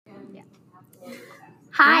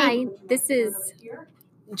Hi, This is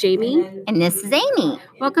Jamie. and this is Amy.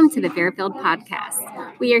 Welcome to the Fairfield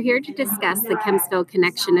Podcast. We are here to discuss the Kempsville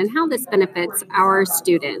Connection and how this benefits our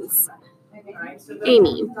students.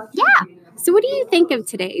 Amy. Yeah. So, what do you think of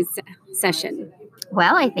today's session?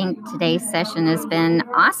 Well, I think today's session has been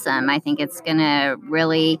awesome. I think it's going to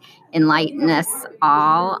really enlighten us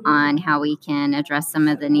all on how we can address some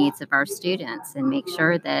of the needs of our students and make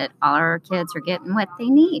sure that all our kids are getting what they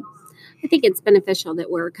need. I think it's beneficial that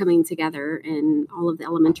we're coming together and all of the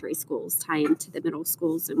elementary schools tie into the middle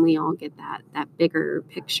schools, and we all get that bigger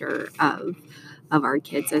picture of our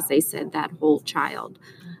kids, as they said, that whole child.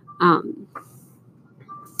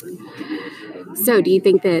 So, do you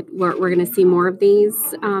think that we're going to see more of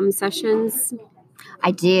these sessions? I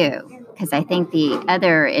do, because I think the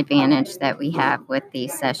other advantage that we have with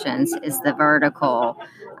these sessions is the vertical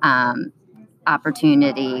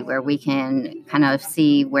opportunity where we can kind of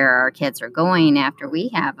see where our kids are going after we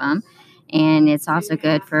have them. And it's also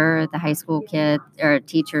good for the high school kids or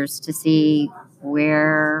teachers to see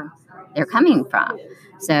where they're coming from.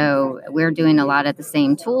 So we're doing a lot of the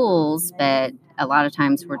same tools, but a lot of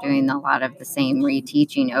times we're doing a lot of the same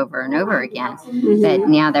reteaching over and over again. Mm-hmm. But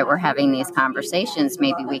now that we're having these conversations,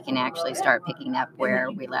 maybe we can actually start picking up where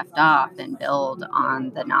we left off and build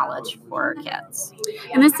on the knowledge for our kids.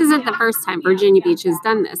 And this isn't the first time Virginia Beach has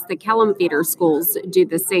done this. The Kellum feeder schools do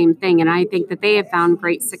the same thing. And I think that they have found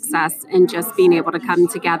great success in just being able to come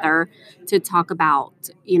together to talk about,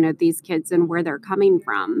 these kids and where they're coming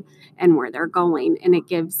from and where they're going. And it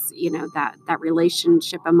gives, that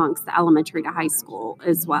relationship amongst the elementary to high school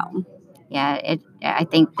as well. Yeah, I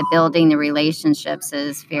think the building the relationships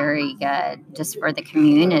is very good just for the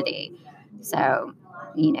community. So,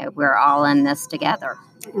 we're all in this together.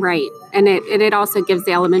 Right. And it also gives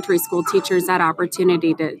the elementary school teachers that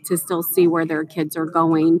opportunity to still see where their kids are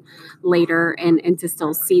going later and to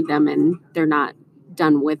still see them, and they're not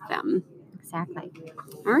done with them. Exactly.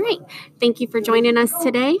 All right. Thank you for joining us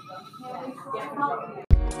today.